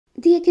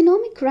The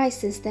economic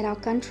crisis that our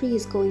country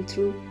is going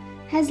through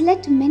has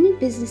led to many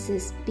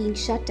businesses being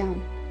shut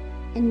down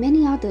and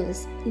many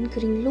others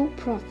incurring low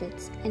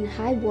profits and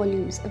high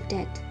volumes of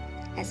debt.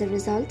 As a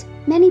result,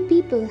 many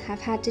people have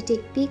had to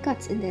take pay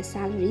cuts in their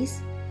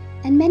salaries,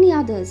 and many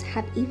others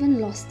have even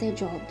lost their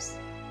jobs.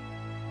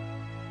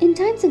 In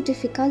times of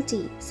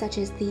difficulty such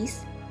as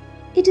these,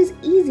 it is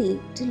easy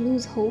to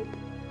lose hope,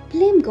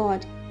 blame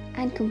God,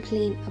 and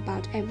complain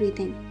about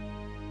everything.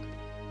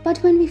 But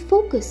when we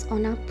focus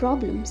on our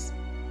problems,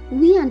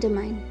 we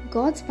undermine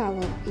God's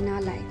power in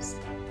our lives.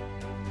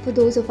 For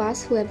those of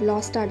us who have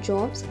lost our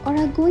jobs or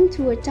are going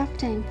through a tough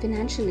time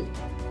financially,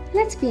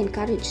 let's be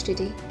encouraged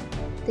today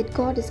that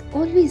God is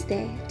always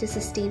there to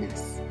sustain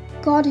us.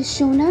 God has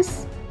shown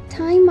us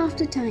time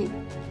after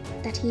time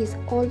that He is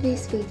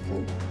always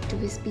faithful to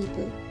His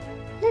people.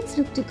 Let's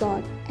look to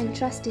God and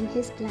trust in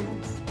His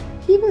plans.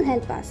 He will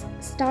help us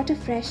start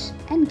afresh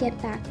and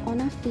get back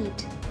on our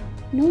feet,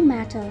 no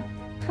matter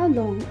how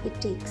long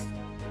it takes.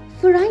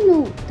 For I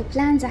know the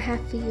plans I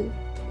have for you,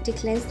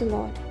 declares the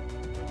Lord.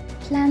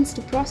 Plans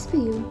to prosper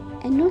you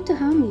and not to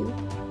harm you.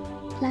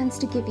 Plans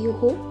to give you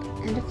hope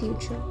and a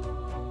future.